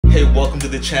Hey, welcome to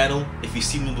the channel. If you've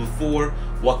seen me before,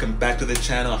 welcome back to the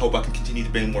channel. I hope I can continue to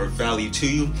bring more value to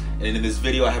you. And in this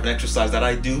video, I have an exercise that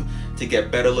I do to get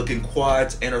better looking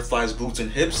quads, inner thighs, glutes, and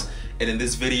hips. And in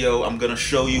this video, I'm gonna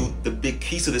show you the big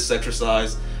piece of this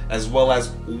exercise, as well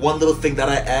as one little thing that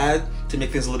I add to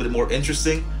make things a little bit more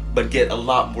interesting, but get a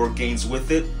lot more gains with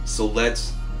it. So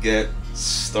let's get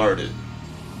started.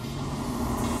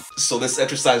 So this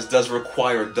exercise does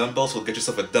require a dumbbell, so get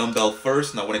yourself a dumbbell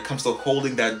first. Now when it comes to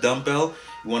holding that dumbbell,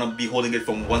 you want to be holding it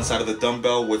from one side of the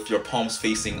dumbbell with your palms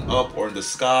facing up or in the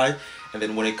sky. And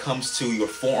then when it comes to your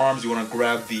forearms, you want to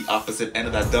grab the opposite end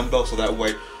of that dumbbell, so that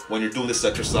way when you're doing this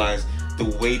exercise, the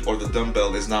weight or the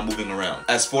dumbbell is not moving around.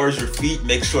 As far as your feet,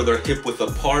 make sure they're hip width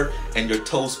apart and your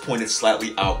toes pointed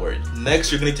slightly outward.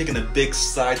 Next, you're going to be taking a big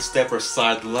side step or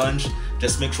side lunge.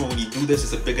 Just make sure when you do this,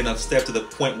 it's a big enough step to the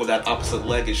point where that opposite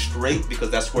leg is straight, because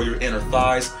that's where your inner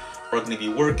thighs are going to be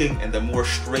working. And the more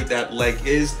straight that leg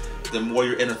is, the more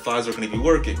your inner thighs are going to be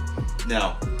working.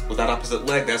 Now, with that opposite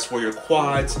leg, that's where your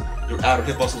quads, your outer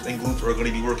hip muscles and glutes are going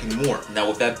to be working more. Now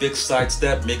with that big side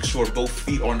step, make sure both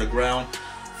feet are on the ground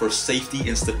for safety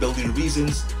and stability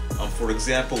reasons. For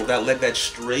example, with that leg that's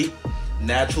straight,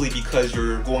 naturally, because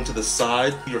you're going to the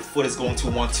side, your foot is going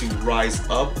to want to rise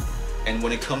up. And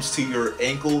when it comes to your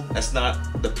ankle, that's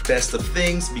not the best of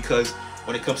things, because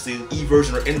when it comes to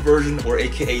eversion or inversion, or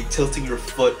aka tilting your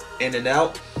foot in and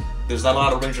out, there's not a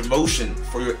lot of range of motion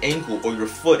for your ankle or your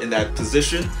foot in that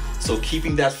position. So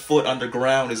keeping that foot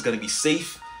underground is going to be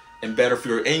safe and better for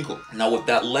your ankle. Now with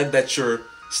that leg that you're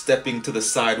stepping to the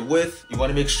side with, you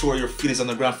want to make sure your feet is on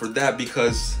the ground for that,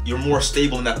 because you're more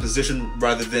stable in that position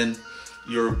rather than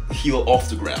your heel off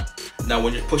the ground. Now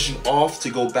when you're pushing off to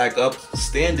go back up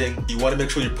standing, you want to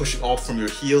make sure you're pushing off from your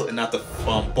heel and not the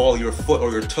ball of your foot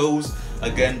or your toes,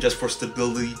 again just for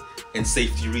stability and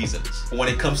safety reasons. When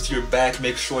it comes to your back,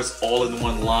 make sure it's all in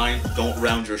one line, don't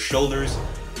round your shoulders.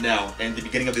 Now in the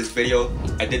beginning of this video,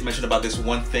 I did mention about this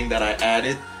one thing that I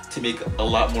added to make a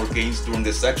lot more gains during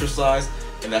this exercise,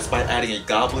 and that's by adding a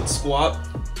goblet squat.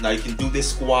 Now you can do this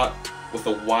squat with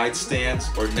a wide stance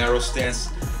or narrow stance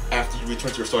after you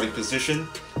return to your starting position.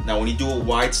 Now when you do a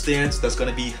wide stance, that's going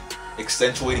to be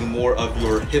accentuating more of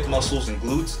your hip muscles and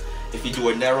glutes. If you do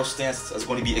a narrow stance, that's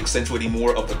going to be accentuating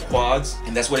more of the quads.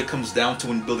 And that's what it comes down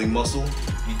to in building muscle.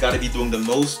 You got to be doing the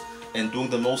most, and doing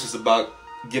the most is about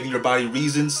giving your body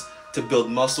reasons to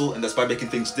build muscle, and that's by making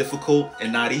things difficult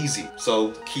and not easy.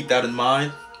 So keep that in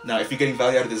mind. Now if you're getting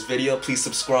value out of this video, please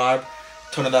subscribe,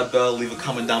 turn on that bell, leave a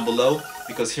comment down below,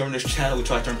 because here on this channel we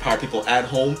try to empower people at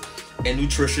home and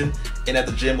nutrition and at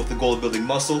the gym with the goal of building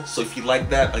muscle. So if you like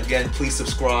that, again, please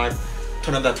subscribe,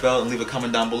 turn on that bell, and leave a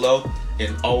comment down below.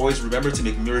 And always remember to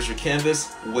make mirrors your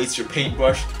canvas, weights your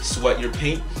paintbrush, sweat your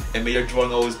paint, and may your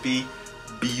drawing always be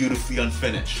beautifully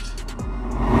unfinished.